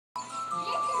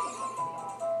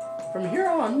From here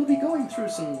on, we'll be going through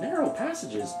some narrow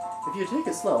passages. If you take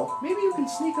it slow, maybe you can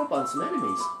sneak up on some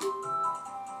enemies.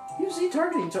 Use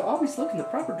Z-targeting to always look in the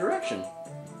proper direction.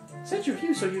 Set your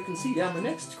view so you can see down the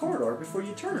next corridor before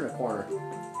you turn a corner.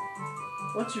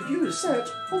 Once your view is set,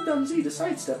 hold down Z to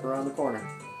sidestep around the corner.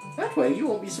 That way you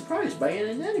won't be surprised by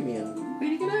an enemy and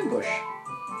waiting in ambush.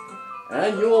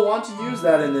 And you will want to use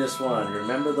that in this one.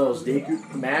 Remember those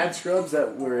mad scrubs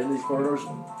that were in these corridors?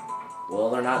 Well,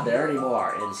 they're not there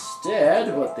anymore.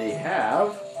 Instead, what they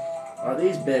have are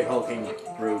these big hulking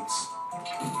brutes.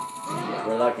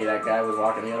 We're lucky that guy was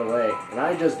walking the other way. And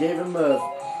I just gave him a...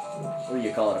 what do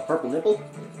you call it? A purple nipple?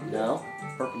 No?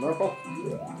 Purple nipple?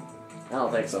 I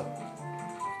don't think so.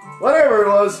 Whatever it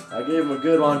was, I gave him a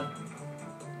good one.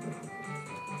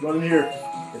 Run in here.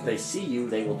 If they see you,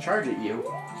 they will charge at you.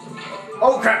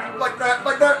 Oh crap! Like that!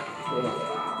 Like that!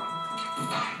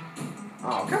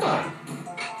 Oh, come on!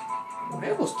 I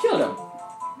almost killed him.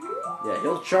 Yeah,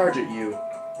 he'll charge at you.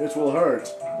 This will hurt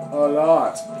a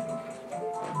lot.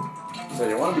 So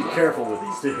you want to be careful with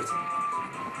these dudes.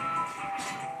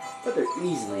 But they're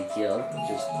easily killed.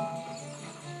 Just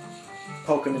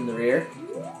poke them in the rear.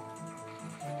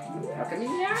 How can he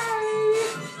die?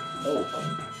 Oh,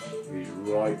 he's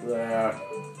right there.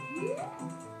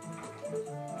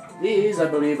 These, I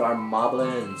believe, are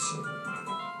moblins.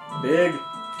 Big,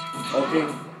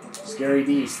 hulking, scary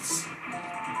beasts.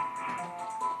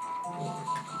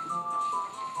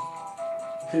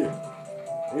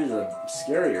 These are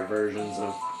scarier versions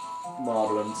of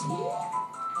moblins.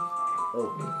 Oh.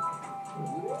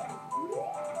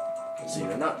 Let's see,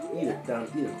 they're not down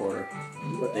either corner,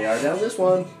 but they are down this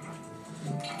one.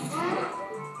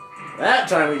 That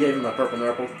time we gave him a purple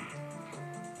nurple.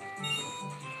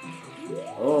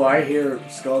 Oh, I hear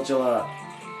Skulltula.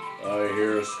 I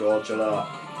hear Skulltula.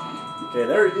 Okay,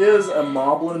 there is a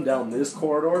moblin down this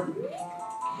corridor.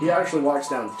 He actually walks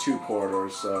down 2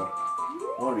 corridors, so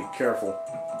I want to be careful.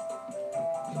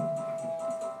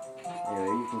 Anyway,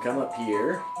 you can come up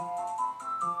here.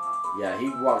 Yeah, he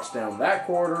walks down that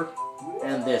corridor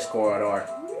and this corridor.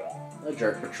 The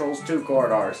jerk patrols 2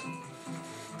 corridors.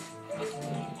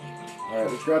 Alright,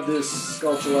 let's grab this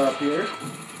Skulltula up here.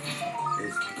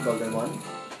 There's golden one.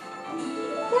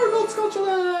 More gold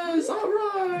Skulltulas!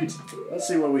 Alright! Let's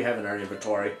see what we have in our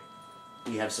inventory.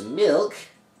 We have some milk.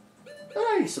 But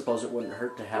I suppose it wouldn't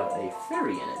hurt to have a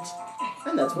fairy in it.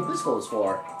 And that's what this hole is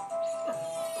for.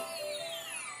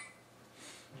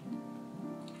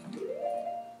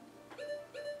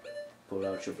 Pull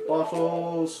out your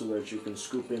bottle so that you can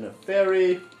scoop in a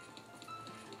fairy.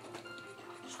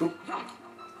 Scoop.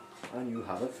 And you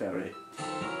have a fairy.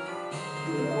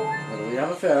 And we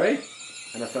have a fairy.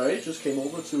 And a fairy just came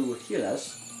over to heal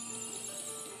us.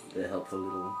 The helpful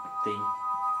little thing.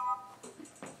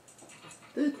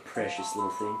 The precious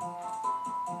little thing.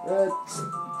 Let's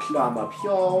climb up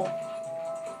here.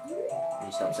 Can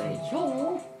you stop saying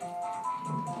yo?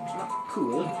 It's not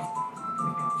cool.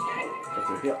 Get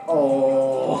through here.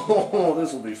 Oh,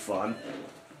 this will be fun.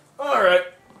 Alright.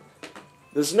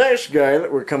 This next guy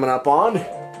that we're coming up on,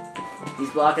 he's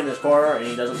blocking this corner and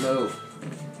he doesn't move.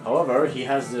 However, he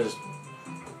has a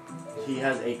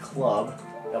club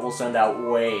that will send out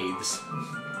waves.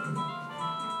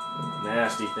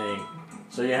 Nasty thing.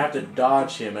 So you have to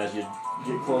dodge him as you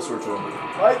get closer to him.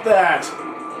 Like that!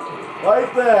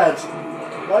 Like that!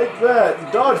 Like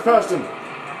that! Dodge past him!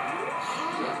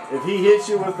 If he hits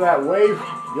you with that wave,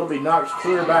 you'll be knocked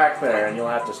clear back there and you'll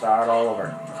have to start all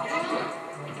over.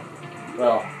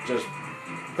 Well, just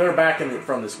clear back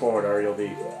from this corridor, you'll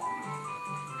be...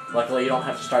 Luckily, you don't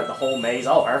have to start the whole maze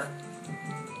over.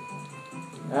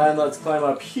 And let's climb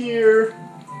up here.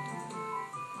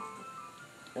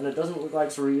 And it doesn't look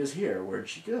like Saria's here. Where'd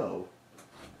she go?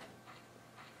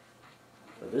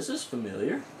 But this is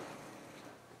familiar.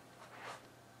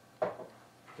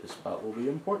 This spot will be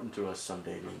important to us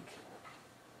someday, Link.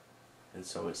 And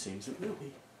so it seems it will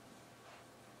be.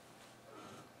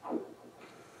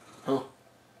 Huh.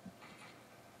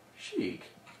 Shiek.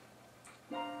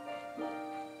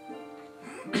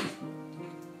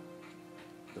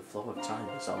 The flow of time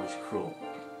is always cruel.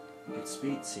 Its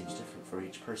speed seems different for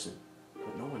each person,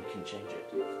 but no one can change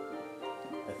it.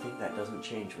 A thing that doesn't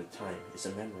change with time is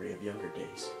a memory of younger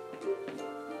days.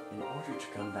 In order to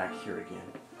come back here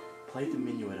again, play the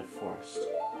Minuet of Forest.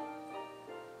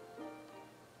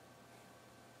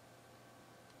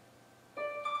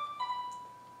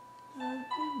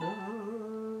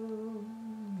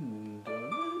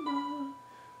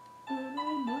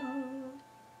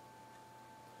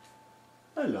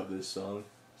 I love this song.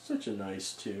 Such a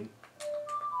nice tune.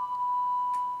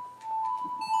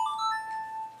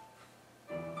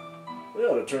 We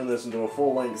ought to turn this into a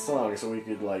full-length song so we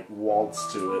could, like,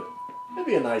 waltz to it. It'd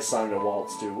be a nice song to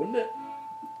waltz to, wouldn't it?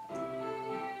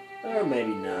 Or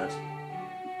maybe not.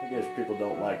 I guess people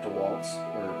don't like to waltz,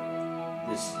 or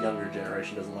this younger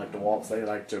generation doesn't like to waltz. They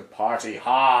like to party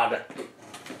hard.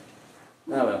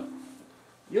 Oh well.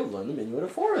 You'll learn the Minuet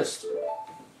of Forest.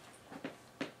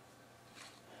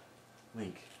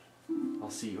 Link, I'll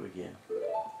see you again.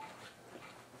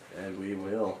 And we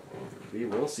will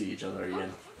see each other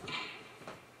again.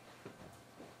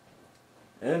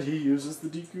 And he uses the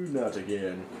Deku nut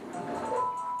again.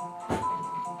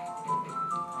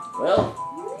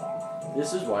 Well,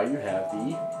 this is why you have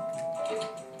the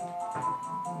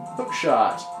hook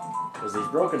shot. Because these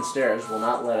broken stairs will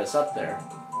not let us up there.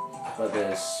 But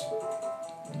this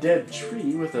dead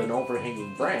tree with an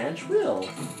overhanging branch will.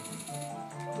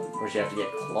 Of course, you have to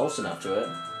get close enough to it.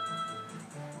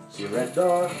 See a red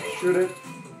dot, shoot it,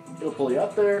 it'll pull you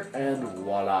up there, and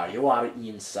voila, you are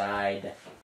inside.